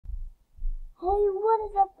Hey, what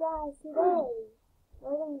is up, guys? Today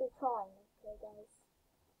we're gonna be trolling, okay, guys.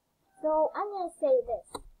 So I'm gonna say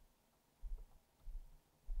this,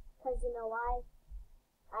 cause you know why?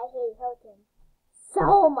 I hate Hilton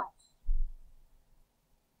so much.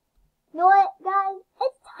 You know what, guys?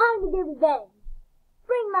 It's time to get revenge.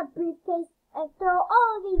 Bring my briefcase and throw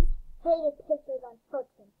all these hated pictures on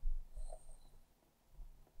Hilton.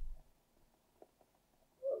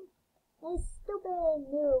 This stupid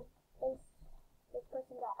noob thinks this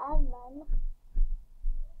person got admin.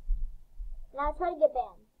 Now I try to get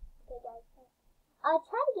banned. Okay, guys. I'll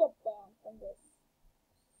try to get banned from this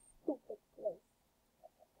stupid place.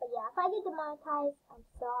 But yeah, if I get demonetized, I'm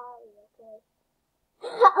sorry, okay?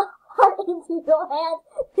 Heart into your hand.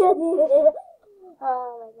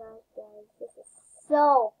 Oh my gosh, guys. This is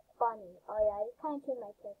so funny. Oh yeah, I just kind of changed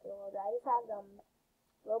my character a little bit. I just have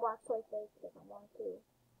Roblox toy face because I'm on too.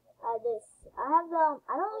 I don't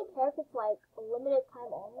really care if it's like a limited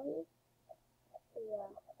time only. But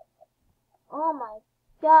yeah. Oh my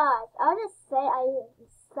gosh. I'll just say I'm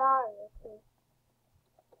sorry, okay.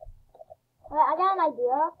 Alright, I got an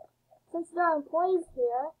idea. Since there are employees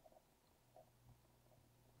here,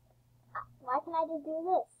 why can't I just do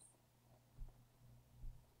this?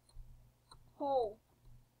 Hey.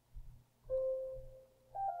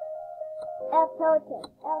 F Hilton.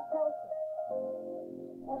 F Hilton.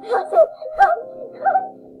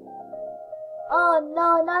 Oh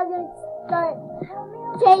no, now they're gonna start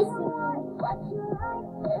chasing me.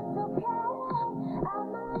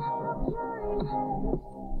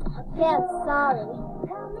 Okay, I'm sorry.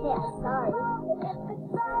 Okay, I'm sorry.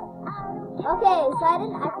 Okay, so I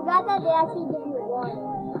forgot that they actually give you a warning.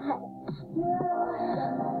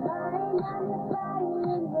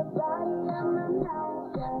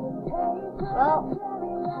 Well,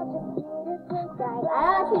 guys,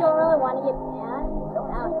 I actually don't really want to get banned.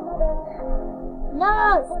 No,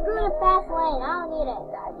 screw the fast lane. I don't need it.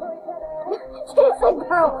 Kiss a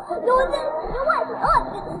girl. No, you know what?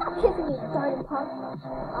 Oh, stop kissing me, darn punk.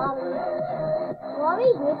 You want me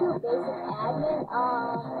to do basic admin?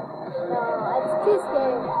 No, it's too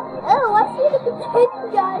scary. Oh, what's the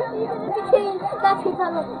notification, guys? The notification. Not too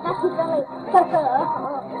friendly. Not too friendly.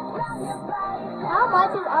 How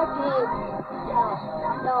much is arcade?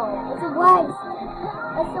 No, it's a waste.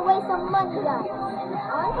 It's a waste of money, guys.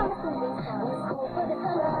 I want to come to these ones.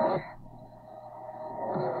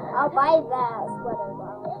 I'll buy that sweater,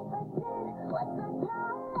 bro.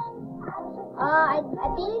 I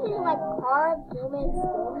think it's like carved human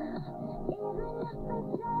skin.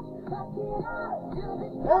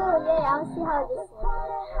 Oh yeah, I'll see how this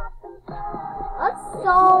looks. That's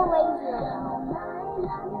so lazy right now.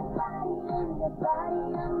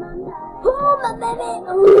 Oh my baby!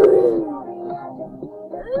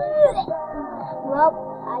 Well,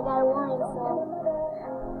 I got a warning, so.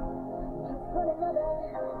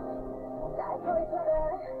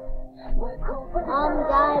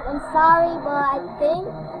 Guys, I'm sorry, but I think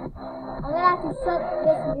I'm gonna have to shut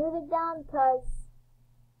this music down because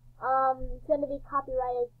it's gonna be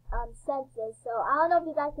copyrighted senses. So I don't know if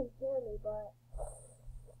you guys can hear me, but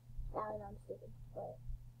I don't know, I'm stupid. But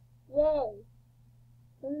yay!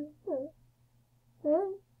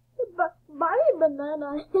 Buy banana.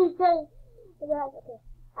 Okay.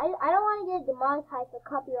 I don't want to get demonetized for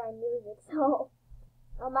copyright music, so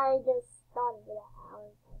I might just start it for that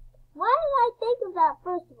hour. Why did I think of that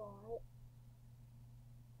first of all? Right?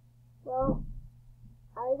 Well,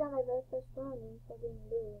 I got my very first warning for being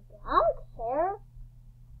rude. I don't care.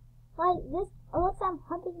 Like this, unless I'm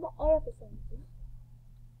hunting the air for some reason.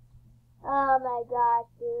 Oh my gosh,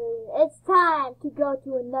 dude! It's time to go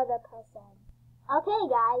to another person. Okay,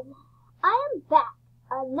 guys, I am back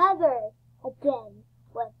again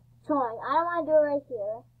with trolling. I don't want to do it right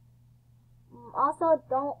here. Also,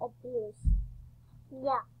 don't abuse.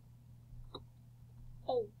 Yeah.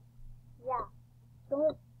 Hey. Yeah.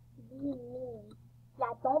 Don't be mean.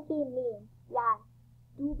 Yeah, don't be mean. Yeah.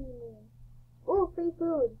 Do be mean. Ooh, free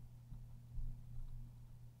food.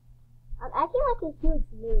 I'm acting like a huge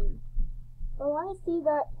noob. But let me see if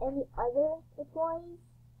there are any other employees.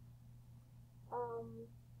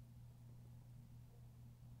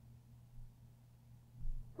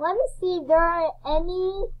 Let me see if there are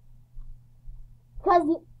any. Cause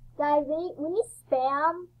you guys, when you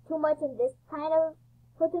spam too much in this kind of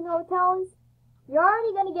Hilton hotels, you're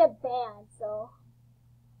already gonna get banned. So,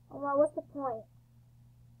 oh well, what's the point?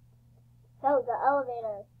 Oh, the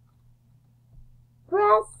elevator.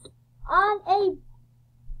 Press on a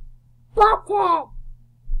button.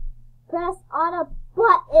 Press on a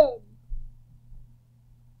button.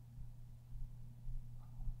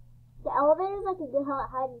 The elevator is like a good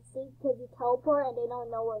hide and seek because you teleport and they don't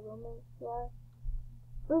know what room you are.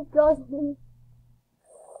 Who goes me?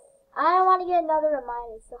 I don't want to get another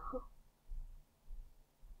reminder, so.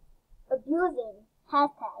 Abusing.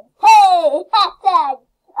 Hashtag. Hey! Hashtag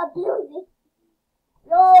abusing.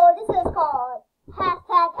 Yo, this is called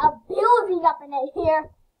hashtag abusing up in here.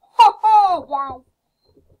 Hey, guys.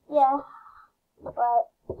 Yeah. But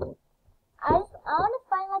I want to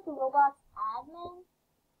find like a Roblox admin.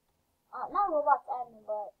 Not Roblox admin,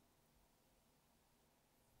 but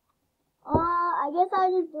I guess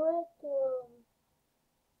I'll just do it to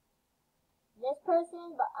this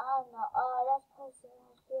person, but I don't know. That person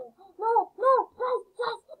right here. No, guys,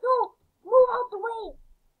 no! Move out the way!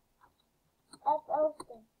 F.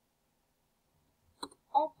 Hilton.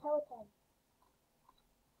 F. Hilton.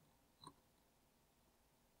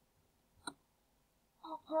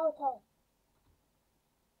 F. Hilton.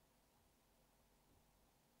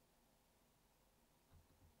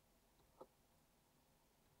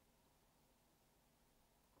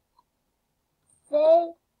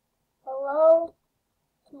 Say hello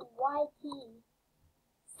to YT.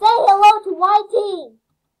 Say hello to YT!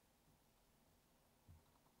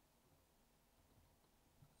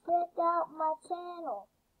 Check out my channel.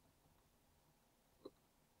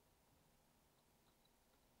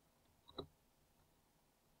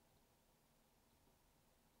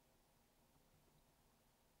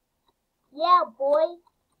 Yeah, boy.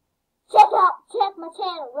 Check my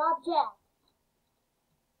channel, Rob Jack.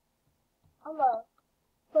 I'm gonna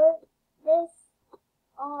put this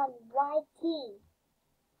on YT.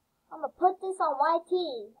 I'm gonna put this on YT.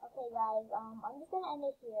 Okay, guys. I'm just gonna end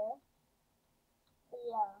it here. But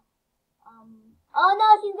yeah. Oh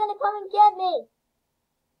no, she's gonna come and get me.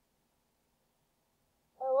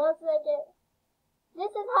 It looks like it. This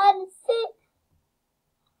is hide and seek.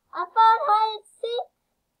 I found hide and seek.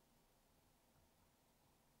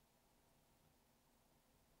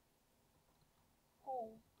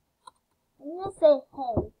 Hey. I'm gonna say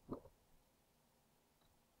hey.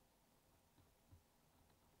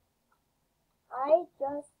 I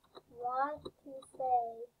just want to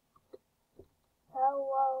say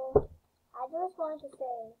hello. I just want to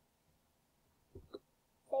say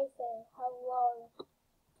hello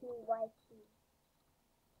to YT.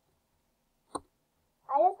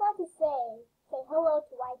 I just want to say hello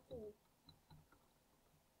to YT.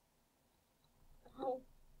 Hi,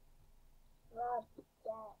 Rob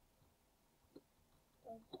Jack.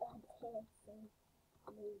 Dancing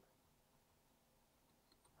mood.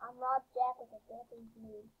 I'm Rob Jack with a dancing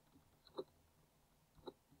mood.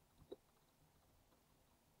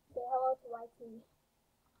 Say hello to YT.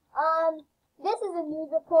 This is a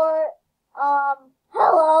news report.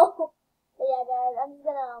 Hello. But yeah, guys, I'm just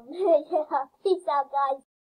gonna, yeah, peace out, guys.